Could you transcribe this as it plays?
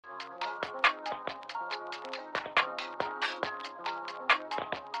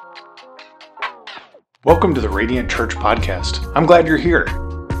Welcome to the Radiant Church Podcast. I'm glad you're here.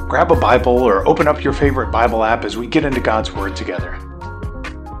 Grab a Bible or open up your favorite Bible app as we get into God's Word together.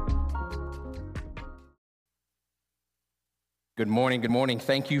 Good morning.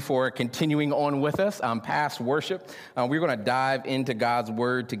 Thank you for continuing on with us past worship. We're going to dive into God's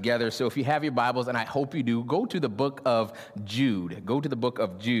Word together. So if you have your Bibles, and I hope you do, go to the book of Jude.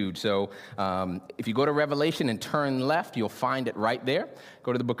 So if you go to Revelation and turn left, you'll find it right there.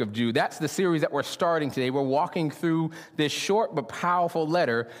 Go to the book of Jude. That's the series that we're starting today. We're walking through this short but powerful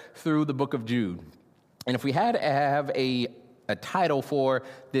letter through the book of Jude. And if we had to have a title for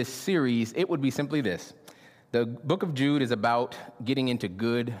this series, it would be simply this. The book of Jude is about getting into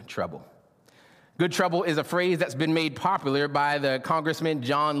good trouble. Good trouble is a phrase that's been made popular by the Congressman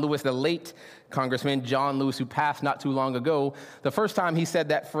John Lewis, the late Congressman John Lewis, who passed not too long ago. The first time he said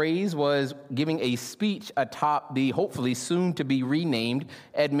that phrase was giving a speech atop the hopefully soon-to-be renamed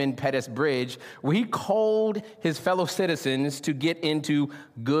Edmund Pettus Bridge, where he called his fellow citizens to get into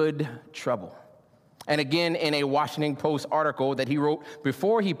good trouble. And again, in a Washington Post article that he wrote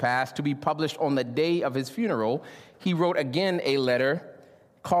before he passed to be published on the day of his funeral, he wrote again a letter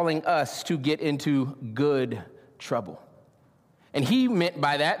calling us to get into good trouble. And he meant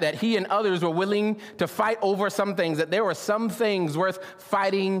by that he and others were willing to fight over some things, that there were some things worth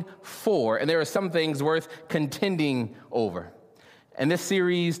fighting for, and there are some things worth contending over. And this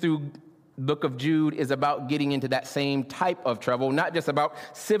series through Book of Jude is about getting into that same type of trouble, not just about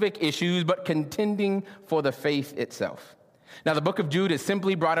civic issues, but contending for the faith itself. Now, the book of Jude is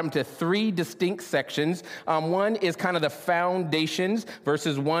simply brought into three distinct sections. One is kind of the foundations,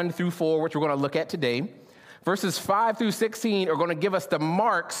 verses 1 through 4, which we're going to look at today. Verses 5 through 16 are going to give us the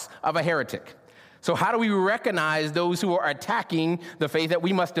marks of a heretic. So how do we recognize those who are attacking the faith that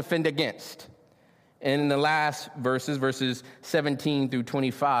we must defend against? And in the last verses 17 through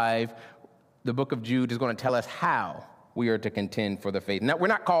 25, the book of Jude is going to tell us how we are to contend for the faith. Now, we're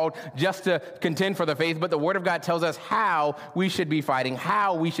not called just to contend for the faith, but the Word of God tells us how we should be fighting,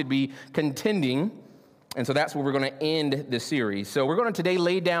 how we should be contending. And so that's where we're going to end this series. So we're going to today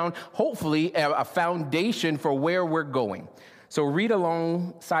lay down, hopefully, a foundation for where we're going. So read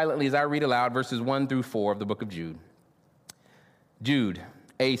along silently as I read aloud verses 1 through 4 of the book of Jude. Jude,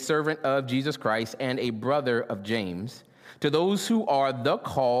 a servant of Jesus Christ and a brother of James, to those who are the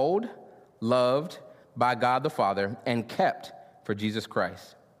called, loved by God the Father, and kept for Jesus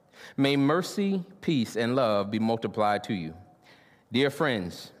Christ. May mercy, peace, and love be multiplied to you. Dear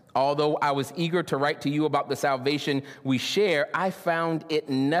friends, although I was eager to write to you about the salvation we share, I found it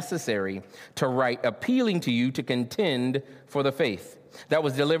necessary to write appealing to you to contend for the faith that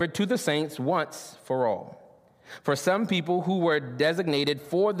was delivered to the saints once for all. For some people who were designated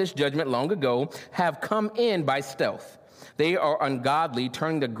for this judgment long ago have come in by stealth. They are ungodly,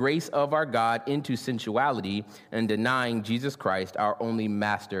 turning the grace of our God into sensuality and denying Jesus Christ, our only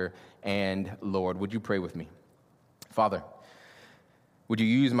Master and Lord. Would you pray with me? Father, would you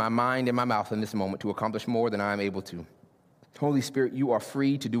use my mind and my mouth in this moment to accomplish more than I am able to? Holy Spirit, you are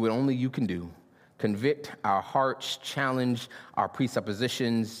free to do what only you can do. Convict our hearts, challenge our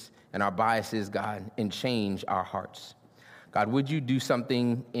presuppositions and our biases, God, and change our hearts. God, would you do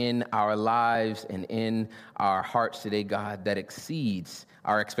something in our lives and in our hearts today, God, that exceeds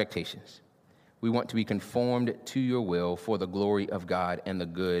our expectations? We want to be conformed to your will for the glory of God and the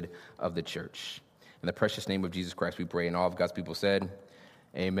good of the church. In the precious name of Jesus Christ, we pray. And all of God's people said,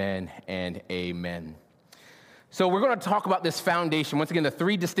 amen and amen. So we're going to talk about this foundation. Once again, the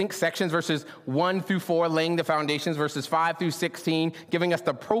three distinct sections, verses 1 through 4, laying the foundations, verses 5 through 16, giving us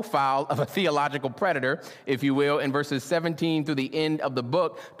the profile of a theological predator, if you will, and verses 17 through the end of the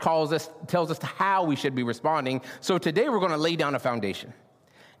book tells us how we should be responding. So today we're going to lay down a foundation.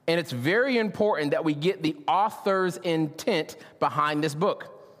 And it's very important that we get the author's intent behind this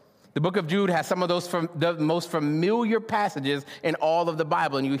book. The book of Jude has some of the most familiar passages in all of the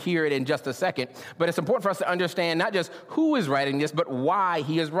Bible, and you hear it in just a second. But it's important for us to understand not just who is writing this, but why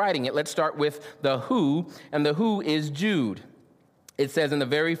he is writing it. Let's start with the who, and the who is Jude. It says in the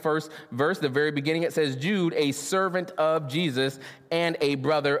very first verse, the very beginning, it says, Jude, a servant of Jesus and a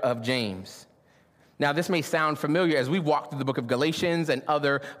brother of James. Now, this may sound familiar. As we've walked through the book of Galatians and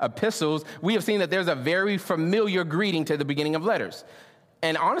other epistles, we have seen that there's a very familiar greeting to the beginning of letters.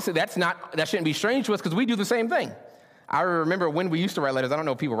 And honestly, that shouldn't be strange to us because we do the same thing. I remember when we used to write letters. I don't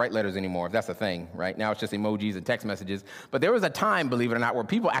know if people write letters anymore, if that's a thing, right? Now it's just emojis and text messages. But there was a time, believe it or not, where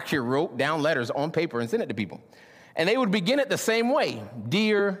people actually wrote down letters on paper and sent it to people. And they would begin it the same way.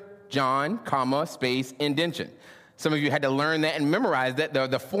 Dear John, comma, space, indentation. Some of you had to learn that and memorize that,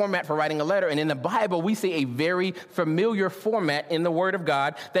 the format for writing a letter. And in the Bible, we see a very familiar format in the Word of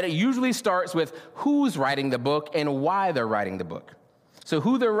God that it usually starts with who's writing the book and why they're writing the book. So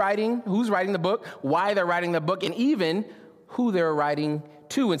who's writing the book, why they're writing the book, and even who they're writing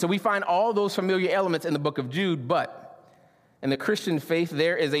to. And so we find all those familiar elements in the book of Jude, but in the Christian faith,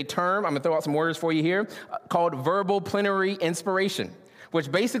 there is a term, I'm going to throw out some words for you here, called verbal plenary inspiration,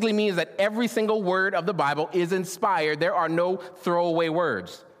 which basically means that every single word of the Bible is inspired. There are no throwaway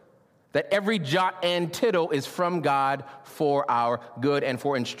words. That every jot and tittle is from God for our good and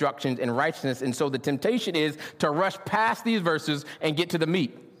for instructions in righteousness. And so the temptation is to rush past these verses and get to the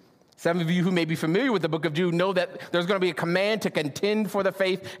meat. Some of you who may be familiar with the book of Jude know that there's going to be a command to contend for the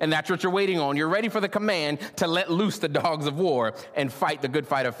faith, and that's what you're waiting on. You're ready for the command to let loose the dogs of war and fight the good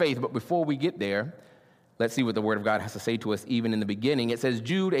fight of faith. But before we get there, let's see what the Word of God has to say to us even in the beginning. It says,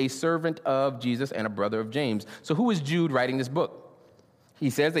 Jude, a servant of Jesus and a brother of James. So who is Jude writing this book? He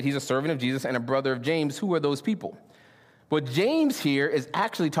says that he's a servant of Jesus and a brother of James. Who are those people? Well, James here is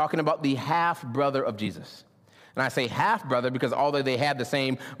actually talking about the half-brother of Jesus. And I say half-brother because although they had the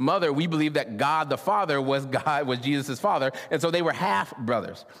same mother, we believe that God the Father was Jesus' father, and so they were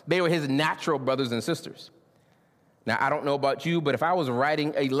half-brothers. They were his natural brothers and sisters. Now, I don't know about you, but if I was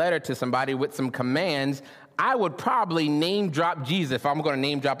writing a letter to somebody with some commands, I would probably name-drop Jesus if I'm going to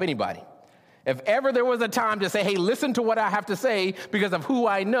name-drop anybody. If ever there was a time to say, hey, listen to what I have to say because of who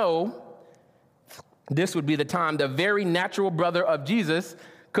I know, this would be the time. The very natural brother of Jesus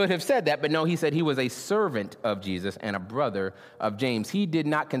could have said that, but no, he said he was a servant of Jesus and a brother of James. He did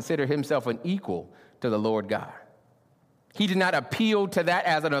not consider himself an equal to the Lord God. He did not appeal to that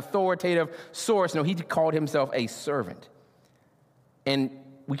as an authoritative source. No, he called himself a servant. And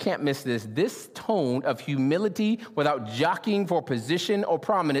we can't miss this. This tone of humility without jockeying for position or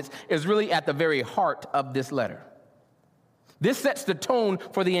prominence is really at the very heart of this letter. This sets the tone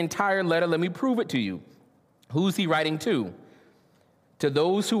for the entire letter. Let me prove it to you. Who's he writing to? To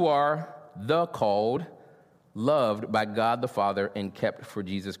those who are the called, loved by God the Father, and kept for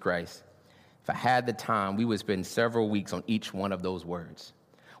Jesus Christ. If I had the time, we would spend several weeks on each one of those words.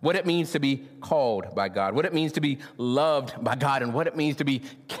 What it means to be called by God, what it means to be loved by God, and what it means to be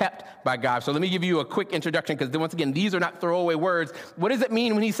kept by God. So let me give you a quick introduction, because once again, these are not throwaway words. What does it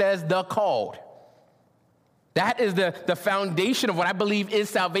mean when he says the called? That is the foundation of what I believe is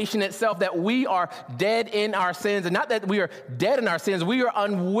salvation itself, that we are dead in our sins. And not that we are dead in our sins, we are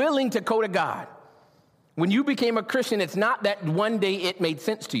unwilling to go to God. When you became a Christian, it's not that one day it made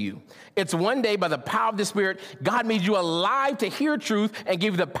sense to you. It's one day by the power of the Spirit, God made you alive to hear truth and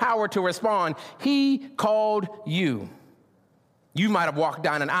gave you the power to respond. He called you. You might have walked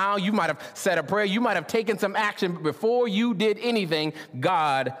down an aisle. You might have said a prayer. You might have taken some action. But before you did anything,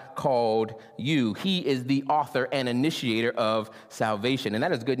 God called you. He is the author and initiator of salvation. And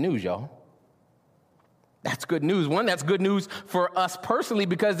that is good news, y'all. That's good news. One, that's good news for us personally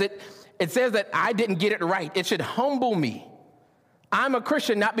because it says that I didn't get it right. It should humble me. I'm a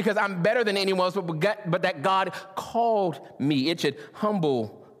Christian not because I'm better than anyone else, but that God called me. It should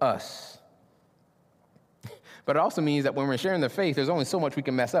humble us. But it also means that when we're sharing the faith, there's only so much we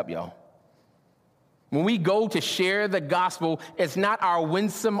can mess up, y'all. When we go to share the gospel, it's not our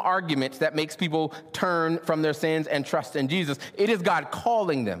winsome arguments that makes people turn from their sins and trust in Jesus. It is God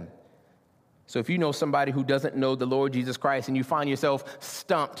calling them. So if you know somebody who doesn't know the Lord Jesus Christ and you find yourself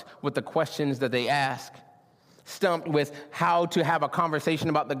stumped with the questions that they ask, stumped with how to have a conversation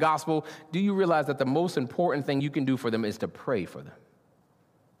about the gospel, do you realize that the most important thing you can do for them is to pray for them?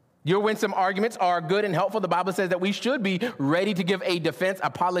 Your winsome arguments are good and helpful. The Bible says that we should be ready to give a defense,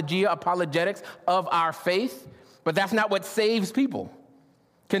 apologetics of our faith, but that's not what saves people.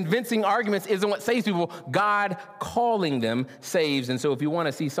 Convincing arguments isn't what saves people. God calling them saves. And so if you want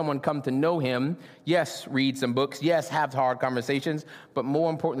to see someone come to know him, yes, read some books. Yes, have hard conversations. But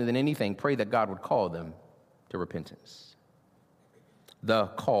more importantly than anything, pray that God would call them to repentance. The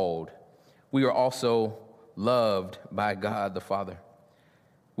called. We are also loved by God the Father.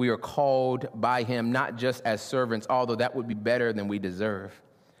 We are called by him not just as servants, although that would be better than we deserve.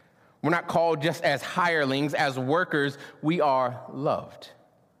 We're not called just as hirelings, as workers. We are loved.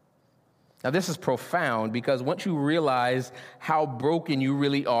 Now, this is profound because once you realize how broken you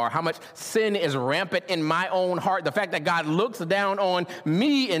really are, how much sin is rampant in my own heart, the fact that God looks down on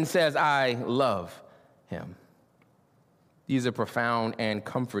me and says, I love him. These are profound and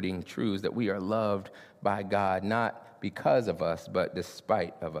comforting truths that we are loved by God, not because of us, but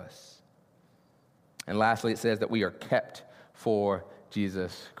despite of us. And lastly, it says that we are kept for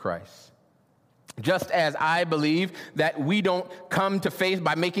Jesus Christ. Just as I believe that we don't come to faith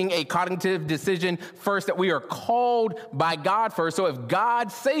by making a cognitive decision first, that we are called by God first. So if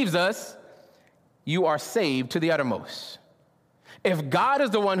God saves us, you are saved to the uttermost. If God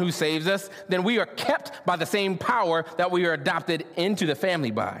is the one who saves us, then we are kept by the same power that we are adopted into the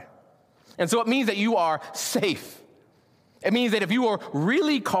family by. And so it means that you are safe. It means that if you are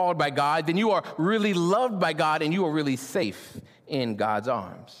really called by God, then you are really loved by God and you are really safe in God's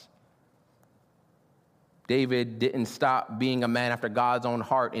arms. David didn't stop being a man after God's own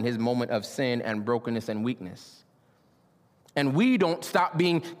heart in his moment of sin and brokenness and weakness. And we don't stop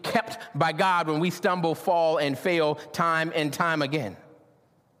being kept by God when we stumble, fall, and fail time and time again.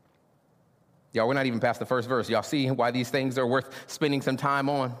 Y'all, we're not even past the first verse. Y'all see why these things are worth spending some time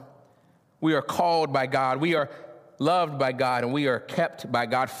on? We are called by God. We are loved by God, and we are kept by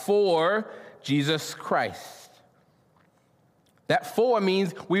God for Jesus Christ. That for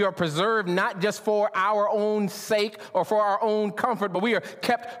means we are preserved not just for our own sake or for our own comfort, but we are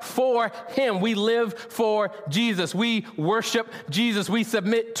kept for him. We live for Jesus. We worship Jesus. We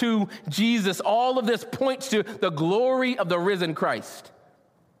submit to Jesus. All of this points to the glory of the risen Christ.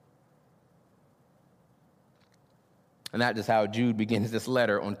 And that is how Jude begins this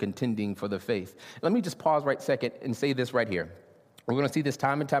letter on contending for the faith. Let me just pause right a second and say this right here. We're going to see this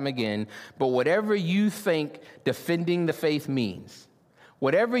time and time again, but whatever you think defending the faith means,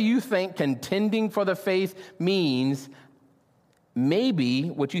 whatever you think contending for the faith means, maybe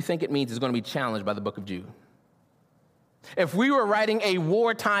what you think it means is going to be challenged by the book of Jude. If we were writing a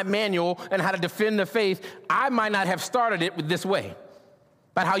wartime manual on how to defend the faith, I might not have started it this way,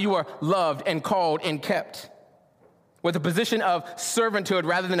 about how you are loved and called and kept, with a position of servanthood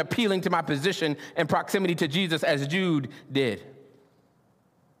rather than appealing to my position and proximity to Jesus as Jude did.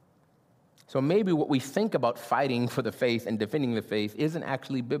 So maybe what we think about fighting for the faith and defending the faith isn't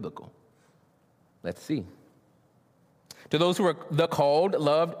actually biblical. Let's see. To those who are the called,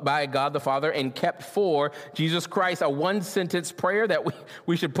 loved by God the Father, and kept for Jesus Christ, a one-sentence prayer that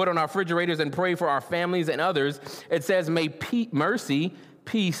we should put on our refrigerators and pray for our families and others. It says, may mercy,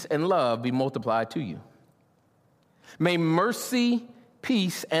 peace, and love be multiplied to you. May mercy,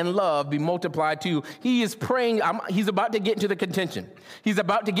 peace, and love be multiplied to you. He is praying. He's about to get into the contention. He's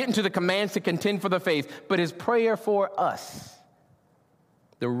about to get into the commands to contend for the faith. But his prayer for us,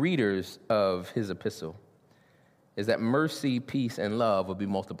 the readers of his epistle, is that mercy, peace, and love will be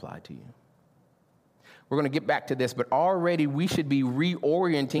multiplied to you. We're going to get back to this, but already we should be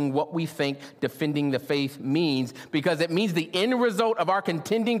reorienting what we think defending the faith means, because it means the end result of our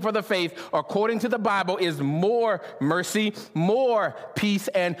contending for the faith, according to the Bible, is more mercy, more peace,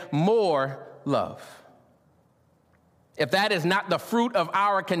 and more love. If that is not the fruit of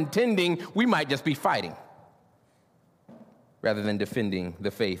our contending, we might just be fighting rather than defending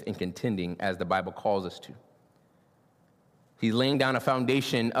the faith and contending as the Bible calls us to. He's laying down a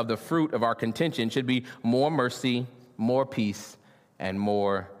foundation of the fruit of our contention should be more mercy, more peace, and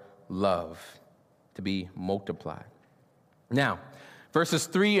more love to be multiplied. Now, verses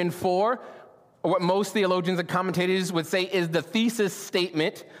 3 and 4, what most theologians and commentators would say is the thesis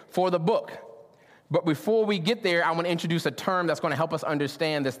statement for the book. But before we get there, I want to introduce a term that's going to help us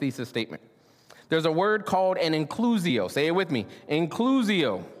understand this thesis statement. There's a word called an inclusio. Say it with me.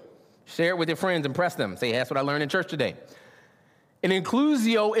 Inclusio. Share it with your friends, impress them. Say, that's what I learned in church today. An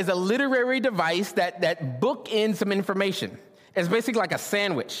inclusio is a literary device that bookends some information. It's basically like a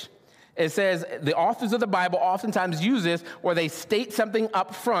sandwich. It says the authors of the Bible oftentimes use this where they state something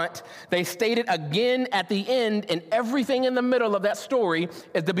up front, they state it again at the end, and everything in the middle of that story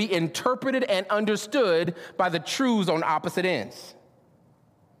is to be interpreted and understood by the truths on opposite ends.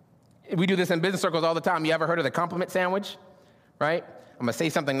 We do this in business circles all the time. You ever heard of the compliment sandwich? Right? I'm going to say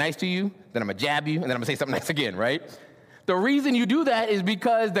something nice to you, then I'm going to jab you, and then I'm going to say something nice again, right? The reason you do that is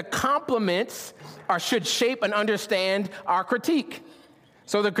because the compliments should shape and understand our critique.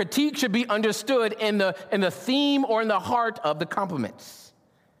 So the critique should be understood in the theme or in the heart of the compliments.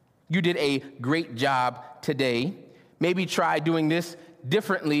 You did a great job today. Maybe try doing this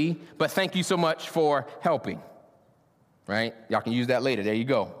differently, but thank you so much for helping. Right? Y'all can use that later. There you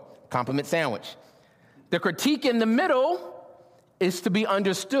go. Compliment sandwich. The critique in the middle is to be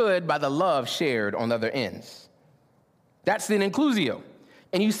understood by the love shared on the other ends. That's the inclusio.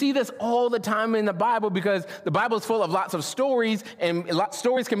 And you see this all the time in the Bible because the Bible is full of lots of stories, and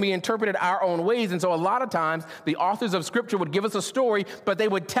stories can be interpreted our own ways. And so a lot of times the authors of Scripture would give us a story, but they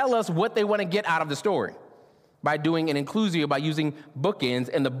would tell us what they want to get out of the story by doing an inclusio, by using bookends.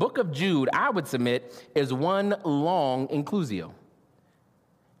 And the book of Jude, I would submit, is one long inclusio.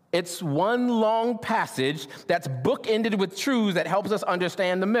 It's one long passage that's bookended with truths that helps us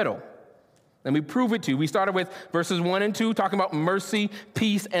understand the middle. Let me prove it to you. We started with verses 1 and 2, talking about mercy,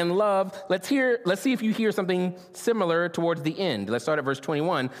 peace, and love. Let's see if you hear something similar towards the end. Let's start at verse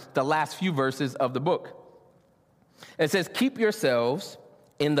 21, the last few verses of the book. It says, keep yourselves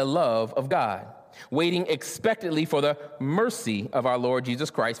in the love of God, waiting expectantly for the mercy of our Lord Jesus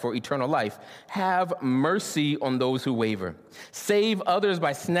Christ for eternal life. Have mercy on those who waver. Save others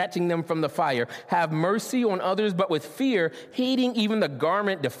by snatching them from the fire. Have mercy on others, but with fear, hating even the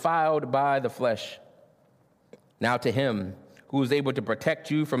garment defiled by the flesh. Now to him who is able to protect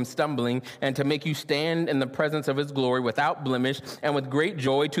you from stumbling and to make you stand in the presence of his glory without blemish and with great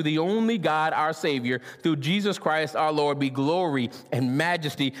joy, to the only God, our Savior, through Jesus Christ our Lord, be glory and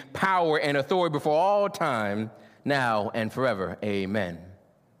majesty, power and authority before all time, now and forever. Amen.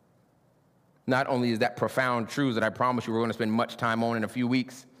 Not only is that profound truth that I promise you we're going to spend much time on in a few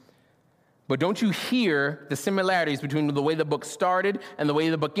weeks, but don't you hear the similarities between the way the book started and the way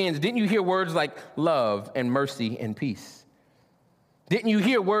the book ends? Didn't you hear words like love and mercy and peace? Didn't you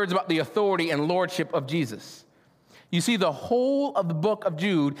hear words about the authority and lordship of Jesus? You see, the whole of the book of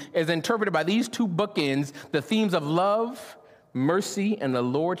Jude is interpreted by these two bookends. The themes of love, mercy, and the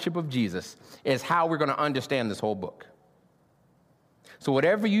lordship of Jesus is how we're going to understand this whole book. So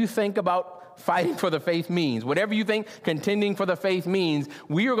whatever you think about fighting for the faith means, whatever you think contending for the faith means,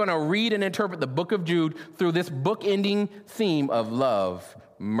 we are going to read and interpret the book of Jude through this book-ending theme of love,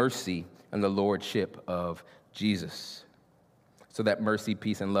 mercy, and the lordship of Jesus, so that mercy,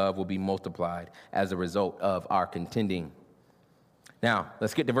 peace, and love will be multiplied as a result of our contending. Now,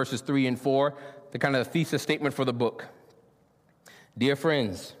 let's get to verses 3 and 4, the kind of thesis statement for the book. Dear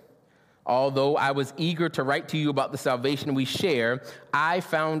friends, although I was eager to write to you about the salvation we share, I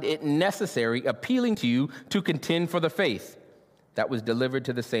found it necessary, appealing to you, to contend for the faith that was delivered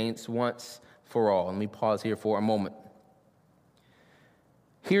to the saints once for all. Let me pause here for a moment.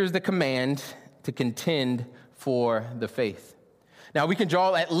 Here's the command to contend for the faith. Now, we can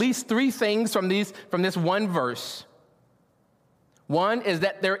draw at least three things from this one verse. One is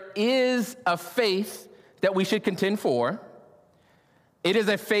that there is a faith that we should contend for. It is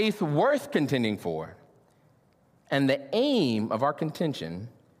a faith worth contending for. And the aim of our contention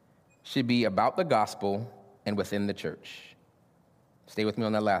should be about the gospel and within the church. Stay with me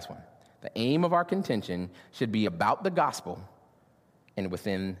on that last one. The aim of our contention should be about the gospel and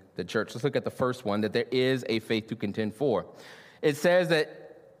within the church. Let's look at the first one, that there is a faith to contend for. It says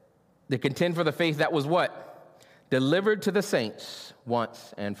that the contend for the faith that was what? Delivered to the saints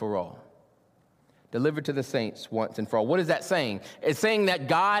once and for all. Delivered to the saints once and for all. What is that saying? It's saying that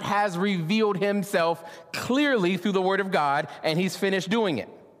God has revealed himself clearly through the word of God, and he's finished doing it.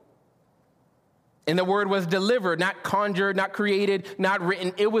 And the word was delivered, not conjured, not created, not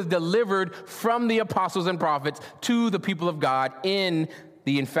written. It was delivered from the apostles and prophets to the people of God in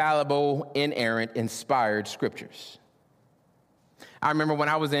the infallible, inerrant, inspired scriptures. I remember when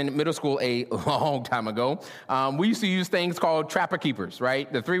I was in middle school a long time ago, we used to use things called trapper keepers,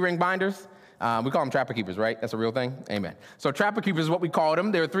 right? The 3-ring binders. We call them trapper keepers, right? That's a real thing? Amen. So trapper keepers is what we called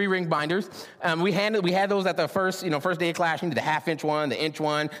them. They're 3-ring binders. We had those at the first day of class. You need the 1/2-inch one, the inch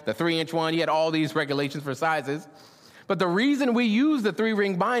one, the 3-inch one. You had all these regulations for sizes. But the reason we used the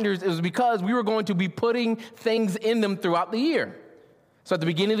 3-ring binders is because we were going to be putting things in them throughout the year. So at the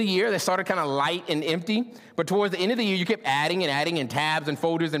beginning of the year, they started kind of light and empty. But towards the end of the year, you kept adding and tabs and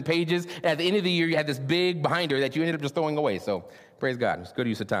folders and pages. And at the end of the year, you had this big binder that you ended up just throwing away. So praise God. It's good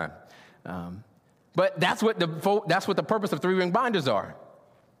use of time. But that's what the purpose of 3-ring binders are.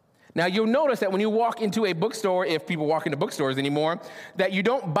 Now, you'll notice that when you walk into a bookstore, if people walk into bookstores anymore, that you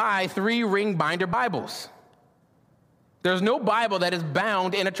don't buy 3-ring binder Bibles. There's no Bible that is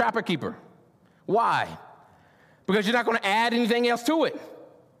bound in a trapper keeper. Why? Because you're not going to add anything else to it.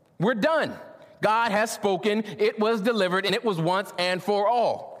 We're done. God has spoken, it was delivered, and it was once and for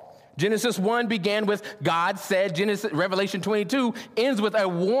all. Genesis 1 began with God said. Revelation 22 ends with a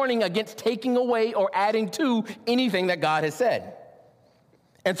warning against taking away or adding to anything that God has said.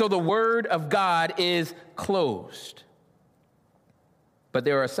 And so the word of God is closed. But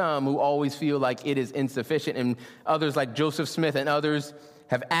there are some who always feel like it is insufficient, and others like Joseph Smith and others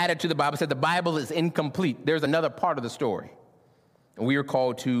have added to the Bible, said the Bible is incomplete. There's another part of the story. And we are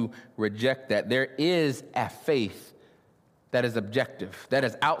called to reject that. There is a faith that is objective, that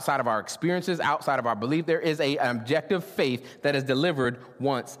is outside of our experiences, outside of our belief. There is an objective faith that is delivered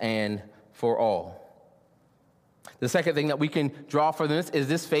once and for all. The second thing that we can draw from this is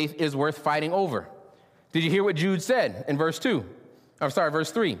this faith is worth fighting over. Did you hear what Jude said in verse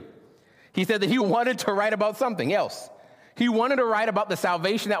 3? He said that he wanted to write about something else. He wanted to write about the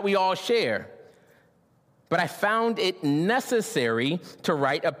salvation that we all share. but I found it necessary to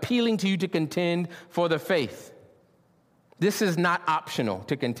write, appealing to you to contend for the faith. This is not optional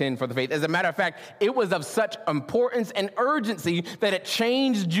to contend for the faith. As a matter of fact, it was of such importance and urgency that it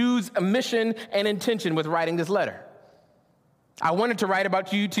changed Jude's mission and intention with writing this letter. I wanted to write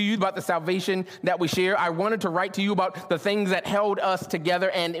to you about the salvation that we share. I wanted to write to you about the things that held us together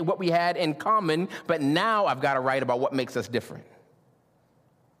and what we had in common. But now I've got to write about what makes us different.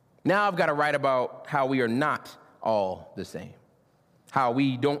 Now I've got to write about how we are not all the same, how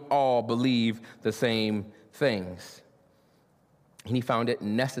we don't all believe the same things. And he found it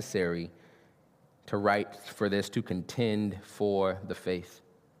necessary to write for this, to contend for the faith.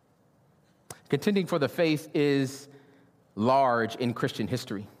 Contending for the faith is large in Christian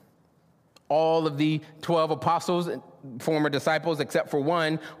history. All of the 12 apostles, former disciples, except for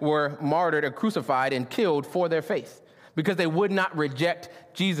one, were martyred or crucified and killed for their faith because they would not reject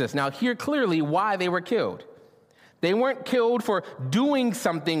Jesus. Now, hear clearly why they were killed. They weren't killed for doing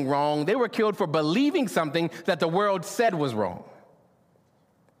something wrong. They were killed for believing something that the world said was wrong.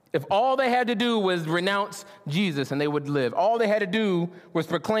 If all they had to do was renounce Jesus and they would live, all they had to do was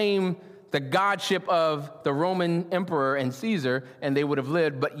proclaim the godship of the Roman emperor and Caesar, and they would have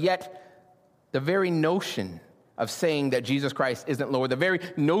lived. But yet, the very notion of saying that Jesus Christ isn't Lord, the very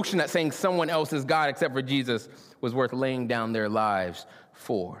notion that saying someone else is God except for Jesus was worth laying down their lives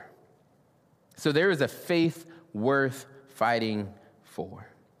for. So there is a faith worth fighting for.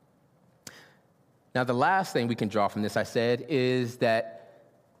 Now, the last thing we can draw from this, I said, is that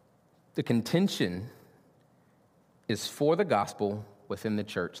the contention is for the gospel within the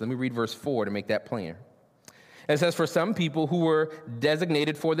church. Let me read verse 4 to make that plainer. It says, for some people who were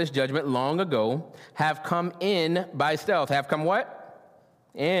designated for this judgment long ago have come in by stealth. Have come what?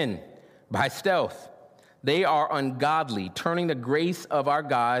 In by stealth. They are ungodly, turning the grace of our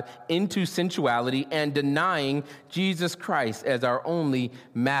God into sensuality and denying Jesus Christ as our only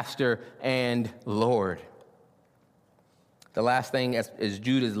master and Lord. The last thing, as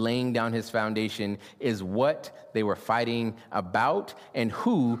Jude is laying down his foundation, is what they were fighting about and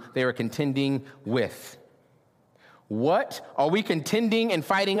who they were contending with. What are we contending and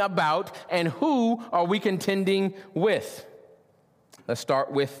fighting about, and who are we contending with? Let's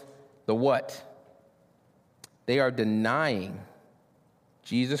start with the what. They are denying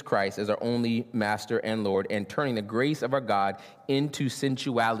Jesus Christ as our only master and Lord and turning the grace of our God into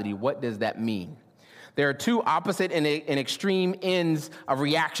sensuality. What does that mean? There are two opposite and extreme ends of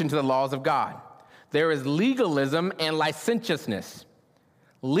reaction to the laws of God. There is legalism and licentiousness.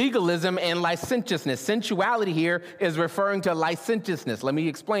 Legalism and licentiousness. Sensuality here is referring to licentiousness. Let me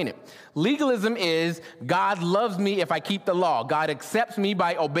explain it. Legalism is God loves me if I keep the law. God accepts me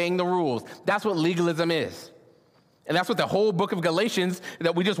by obeying the rules. That's what legalism is. And that's what the whole book of Galatians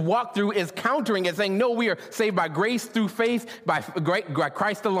that we just walked through is countering and saying, no, we are saved by grace through faith by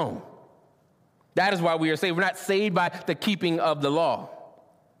Christ alone. That is why we are saved. We're not saved by the keeping of the law.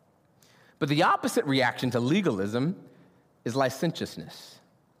 But the opposite reaction to legalism is licentiousness.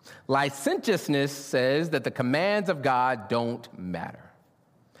 Licentiousness says that the commands of God don't matter.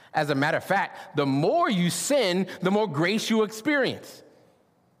 As a matter of fact, the more you sin, the more grace you experience.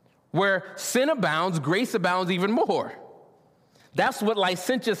 Where sin abounds, grace abounds even more. That's what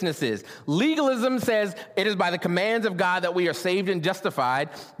licentiousness is. Legalism says it is by the commands of God that we are saved and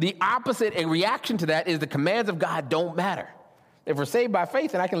justified. The opposite, a reaction to that, is the commands of God don't matter. If we're saved by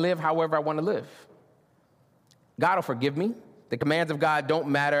faith, then I can live however I want to live. God will forgive me. The commands of God don't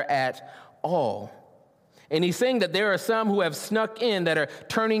matter at all. And he's saying that there are some who have snuck in that are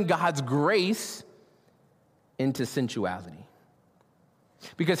turning God's grace into sensuality.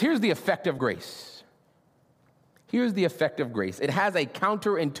 Because here's the effect of grace. Here's the effect of grace. It has a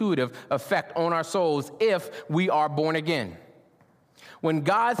counterintuitive effect on our souls if we are born again. When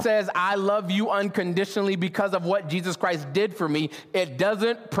God says, I love you unconditionally because of what Jesus Christ did for me, it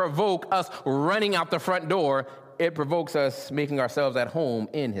doesn't provoke us running out the front door. It provokes us making ourselves at home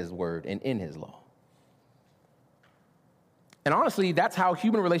in his word and in his law. And honestly, that's how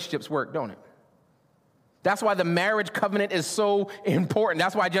human relationships work, don't it? That's why the marriage covenant is so important.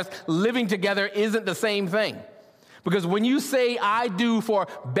 That's why just living together isn't the same thing. Because when you say I do for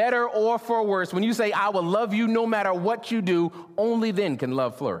better or for worse, when you say I will love you no matter what you do, only then can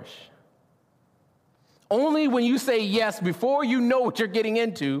love flourish. Only when you say yes before you know what you're getting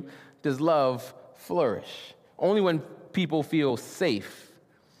into does love flourish. Only when people feel safe,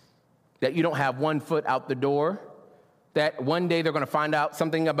 that you don't have one foot out the door, that one day they're going to find out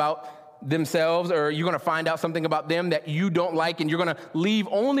something about themselves, or you're going to find out something about them that you don't like, and you're going to leave.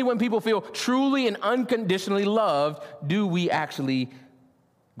 Only when people feel truly and unconditionally loved do we actually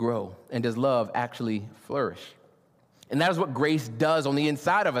grow? And does love actually flourish? And that is what grace does on the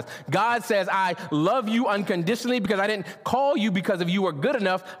inside of us. God says, I love you unconditionally because I didn't call you because of you were good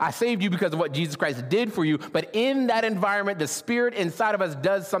enough. I saved you because of what Jesus Christ did for you. But in that environment, the Spirit inside of us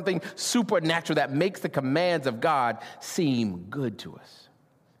does something supernatural that makes the commands of God seem good to us.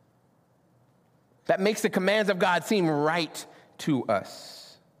 That makes the commands of God seem right to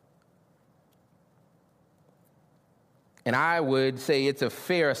us. And I would say it's a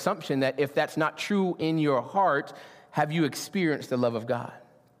fair assumption that if that's not true in your heart, have you experienced the love of God?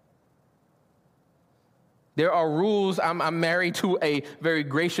 There are rules. I'm married to a very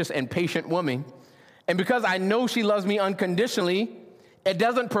gracious and patient woman. And because I know she loves me unconditionally, it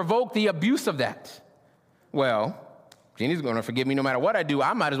doesn't provoke the abuse of that. Well, Jeannie's going to forgive me no matter what I do.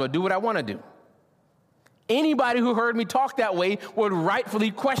 I might as well do what I want to do. Anybody who heard me talk that way would rightfully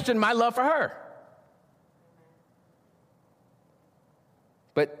question my love for her.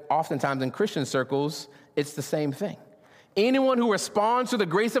 But oftentimes in Christian circles, it's the same thing. Anyone who responds to the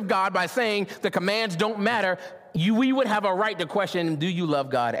grace of God by saying the commands don't matter, we would have a right to question, do you love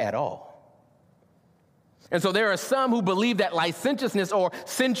God at all? And so there are some who believe that licentiousness or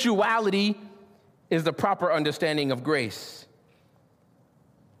sensuality is the proper understanding of grace.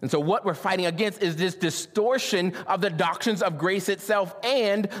 And so what we're fighting against is this distortion of the doctrines of grace itself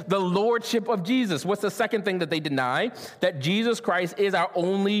and the lordship of Jesus. What's the second thing that they deny? That Jesus Christ is our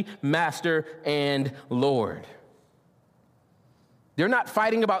only master and Lord. They're not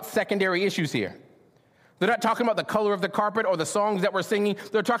fighting about secondary issues here. They're not talking about the color of the carpet or the songs that we're singing.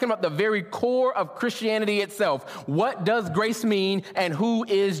 They're talking about the very core of Christianity itself. What does grace mean and who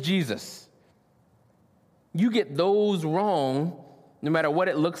is Jesus? You get those wrong, no matter what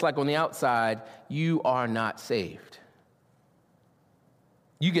it looks like on the outside, you are not saved.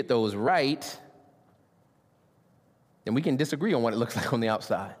 You get those right, then we can disagree on what it looks like on the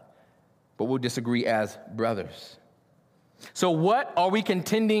outside, but we'll disagree as brothers. So what are we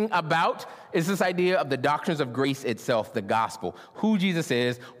contending about? Is this idea of the doctrines of grace itself, the gospel, who Jesus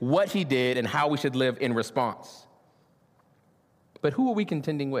is, what he did, and how we should live in response. But who are we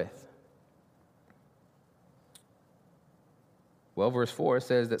contending with? Well, verse 4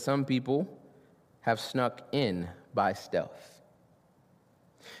 says that some people have snuck in by stealth.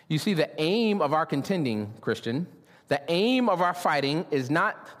 You see, the aim of our contending, Christian, the aim of our fighting is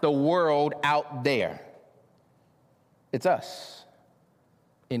not the world out there. It's us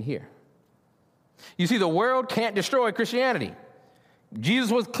in here. You see, the world can't destroy Christianity.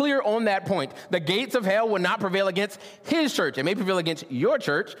 Jesus was clear on that point. The gates of hell will not prevail against his church. It may prevail against your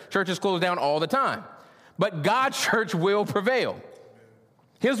church. Churches close down all the time. But God's church will prevail.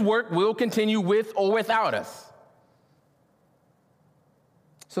 His work will continue with or without us.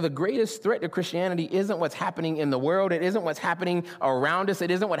 So the greatest threat to Christianity isn't what's happening in the world. It isn't what's happening around us.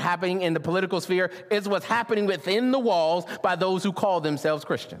 It isn't what's happening in the political sphere. It's what's happening within the walls by those who call themselves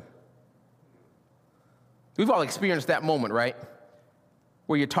Christian. We've all experienced that moment, right?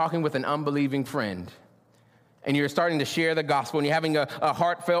 Where you're talking with an unbelieving friend and you're starting to share the gospel and you're having a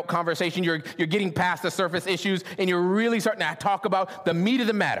heartfelt conversation. You're getting past the surface issues and you're really starting to talk about the meat of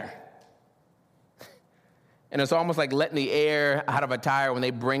the matter. And it's almost like letting the air out of a tire when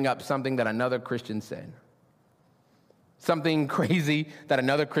they bring up something that another Christian said. Something crazy that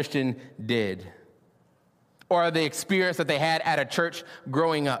another Christian did. Or the experience that they had at a church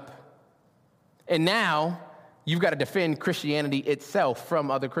growing up. And now you've got to defend Christianity itself from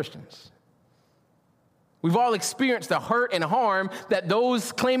other Christians. We've all experienced the hurt and harm that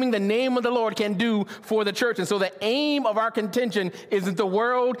those claiming the name of the Lord can do for the church. And so the aim of our contention isn't the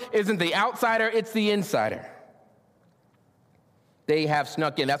world, isn't the outsider, it's the insider. They have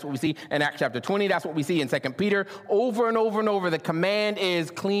snuck in. That's what we see in Acts chapter 20. That's what we see in 2 Peter. Over and over and over, the command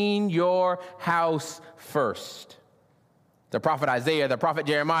is clean your house first. The prophet Isaiah, the prophet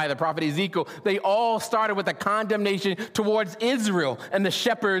Jeremiah, the prophet Ezekiel, they all started with a condemnation towards Israel and the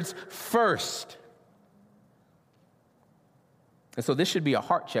shepherds first. And so this should be a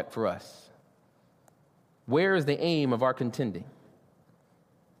heart check for us. Where is the aim of our contending?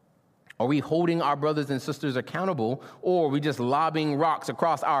 Are we holding our brothers and sisters accountable, or are we just lobbing rocks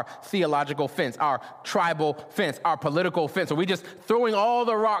across our theological fence, our tribal fence, our political fence? Are we just throwing all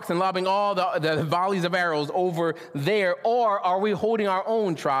the rocks and lobbing all the volleys of arrows over there, or are we holding our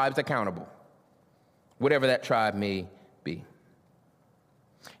own tribes accountable, whatever that tribe may be?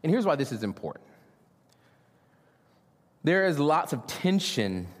 And here's why this is important. There is lots of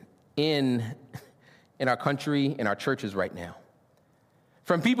tension in our country, in our churches right now.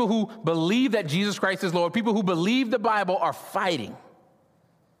 From people who believe that Jesus Christ is Lord, people who believe the Bible are fighting.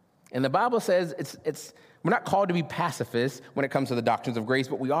 And the Bible says We're not called to be pacifists when it comes to the doctrines of grace,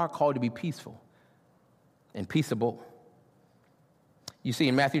 but we are called to be peaceful and peaceable. You see,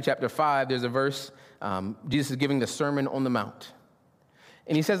 in Matthew chapter 5, there's a verse, Jesus is giving the Sermon on the Mount.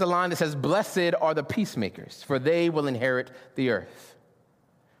 And he says a line that says, "Blessed are the peacemakers, for they will inherit the earth."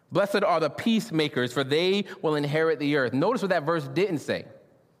 Blessed are the peacemakers, for they will inherit the earth. Notice what that verse didn't say.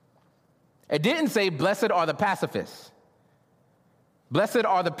 It didn't say, "Blessed are the pacifists. Blessed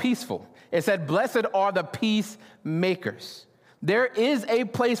are the peaceful." It said, "Blessed are the peacemakers." There is a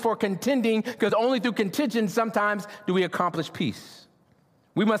place for contending, because only through contention sometimes do we accomplish peace.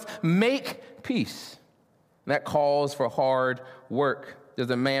 We must make peace. And that calls for hard work. There's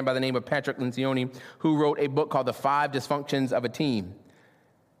a man by the name of Patrick Lencioni who wrote a book called The 5 Dysfunctions of a Team.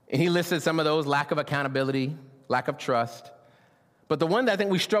 And he listed some of those: lack of accountability, lack of trust. But the one that I think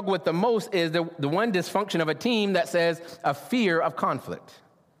we struggle with the most is the one dysfunction of a team that says a fear of conflict.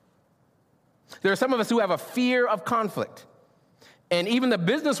 There are some of us who have a fear of conflict. And even the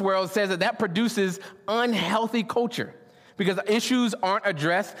business world says that produces unhealthy culture, because issues aren't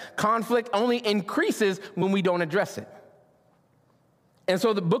addressed. Conflict only increases when we don't address it. And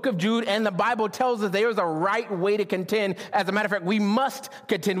so the book of Jude and the Bible tells us there is a right way to contend. As a matter of fact, we must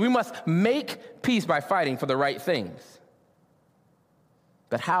contend. We must make peace by fighting for the right things.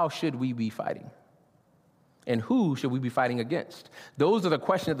 But how should we be fighting? And who should we be fighting against? Those are the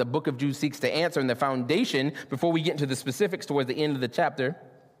questions that the book of Jude seeks to answer. And the foundation, before we get into the specifics towards the end of the chapter,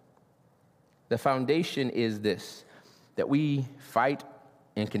 the foundation is this: that we fight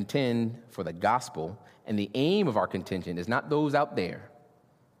and contend for the gospel. And the aim of our contention is not those out there,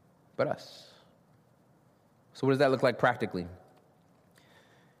 but us. So what does that look like practically?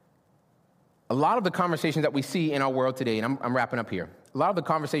 A lot of the conversations that we see in our world today, and I'm wrapping up here. A lot of the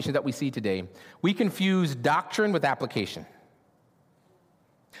conversations that we see today, we confuse doctrine with application.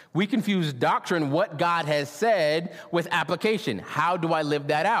 We confuse doctrine, what God has said, with application. How do I live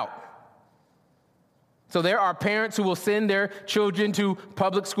that out? So there are parents who will send their children to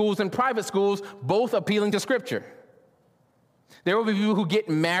public schools and private schools, both appealing to Scripture. There will be people who get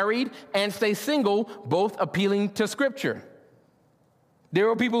married and stay single, both appealing to Scripture. There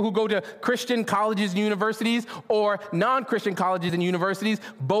are people who go to Christian colleges and universities or non-Christian colleges and universities,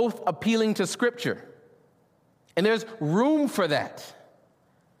 both appealing to Scripture. And there's room for that,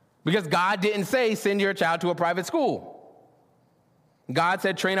 because God didn't say send your child to a private school. God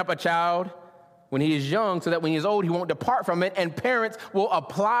said train up a child when he is young so that when he is old, he won't depart from it, and parents will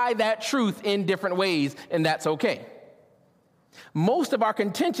apply that truth in different ways, and that's okay. Most of our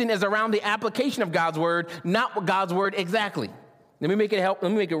contention is around the application of God's word, not God's word exactly. Let me make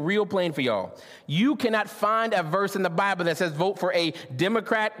it real plain for y'all. You cannot find a verse in the Bible that says vote for a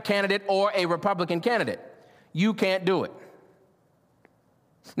Democrat candidate or a Republican candidate. You can't do it.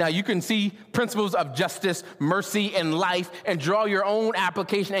 Now, you can see principles of justice, mercy, and life and draw your own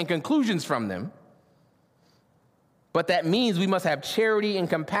application and conclusions from them. But that means we must have charity and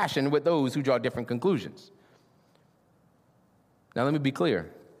compassion with those who draw different conclusions. Now, let me be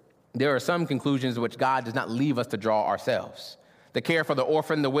clear. There are some conclusions which God does not leave us to draw ourselves. The care for the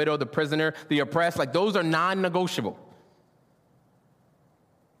orphan, the widow, the prisoner, the oppressed, those are non-negotiable.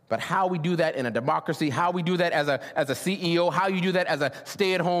 But how we do that in a democracy, how we do that as a CEO, how you do that as a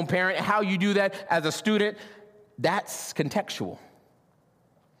stay-at-home parent, how you do that as a student, that's contextual.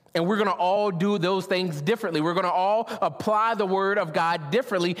 And we're going to all do those things differently. We're going to all apply the word of God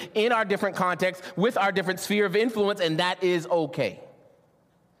differently in our different contexts with our different sphere of influence, and that is okay.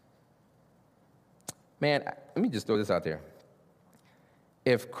 Man, let me just throw this out there.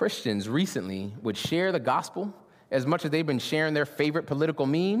 If Christians recently would share the gospel as much as they've been sharing their favorite political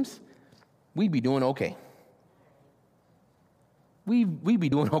memes, we'd be doing okay. We'd be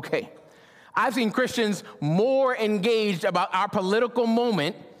doing okay. I've seen Christians more engaged about our political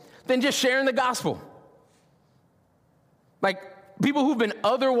moment than just sharing the gospel. People who've been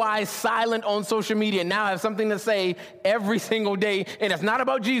otherwise silent on social media now have something to say every single day, and it's not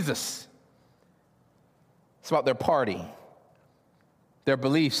about Jesus. It's about their party, their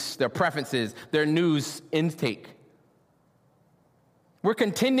beliefs, their preferences, their news intake. We're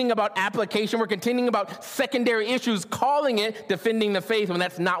contending about application. We're contending about secondary issues, calling it defending the faith when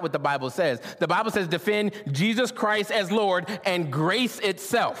that's not what the Bible says. The Bible says defend Jesus Christ as Lord and grace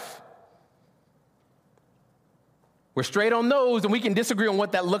itself. We're straight on those, and we can disagree on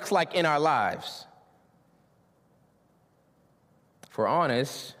what that looks like in our lives. If we're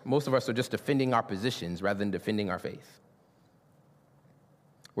honest, most of us are just defending our positions rather than defending our faith.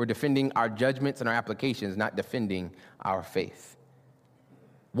 We're defending our judgments and our applications, not defending our faith.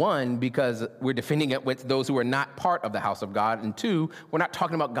 One, because we're defending it with those who are not part of the house of God. And two, we're not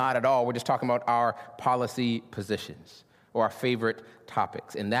talking about God at all. We're just talking about our policy positions or our favorite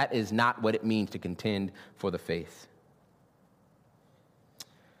topics. And that is not what it means to contend for the faith.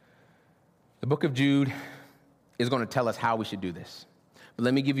 The book of Jude is going to tell us how we should do this. But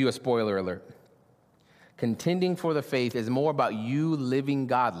let me give you a spoiler alert. Contending for the faith is more about you living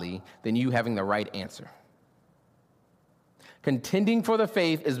godly than you having the right answer. Contending for the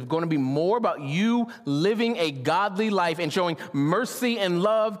faith is going to be more about you living a godly life and showing mercy and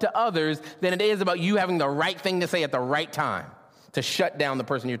love to others than it is about you having the right thing to say at the right time to shut down the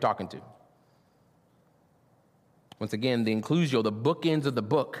person you're talking to. Once again, the inclusio, the bookends of the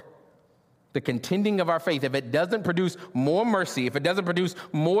book, the contending of our faith, if it doesn't produce more mercy, if it doesn't produce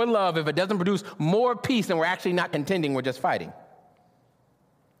more love, if it doesn't produce more peace, then we're actually not contending, we're just fighting.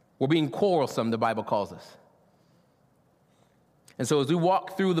 We're being quarrelsome, the Bible calls us. And so as we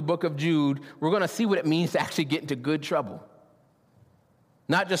walk through the book of Jude, we're going to see what it means to actually get into good trouble.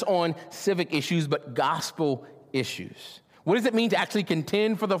 Not just on civic issues, but gospel issues. What does it mean to actually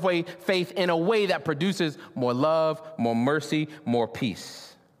contend for the faith in a way that produces more love, more mercy, more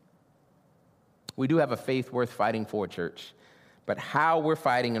peace? We do have a faith worth fighting for, church. But how we're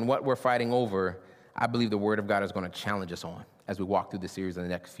fighting and what we're fighting over, I believe the Word of God is going to challenge us on as we walk through this series in the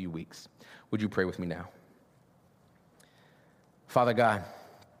next few weeks. Would you pray with me now? Father God,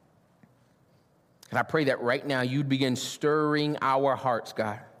 and I pray that right now you'd begin stirring our hearts,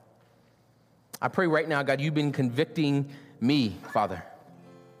 God. I pray right now, God, you've been convicting me, Father.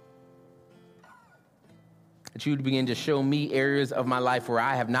 That you'd begin to show me areas of my life where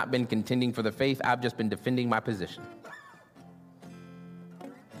I have not been contending for the faith. I've just been defending my position.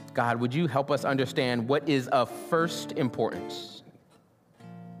 God, would you help us understand what is of first importance?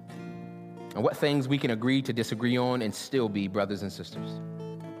 And what things we can agree to disagree on and still be brothers and sisters.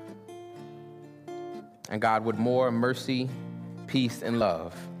 And God, would more mercy, peace, and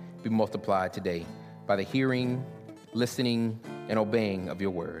love be multiplied today by the hearing, listening, and obeying of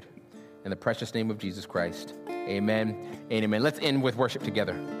your word. In the precious name of Jesus Christ, amen and amen. Let's end with worship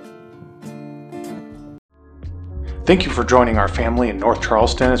together. Thank you for joining our family in North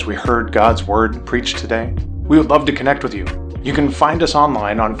Charleston as we heard God's word preached today. We would love to connect with you. You can find us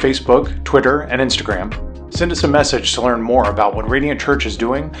online on Facebook, Twitter, and Instagram. Send us a message to learn more about what Radiant Church is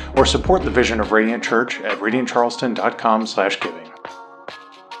doing or support the vision of Radiant Church at radiantcharleston.com/giving.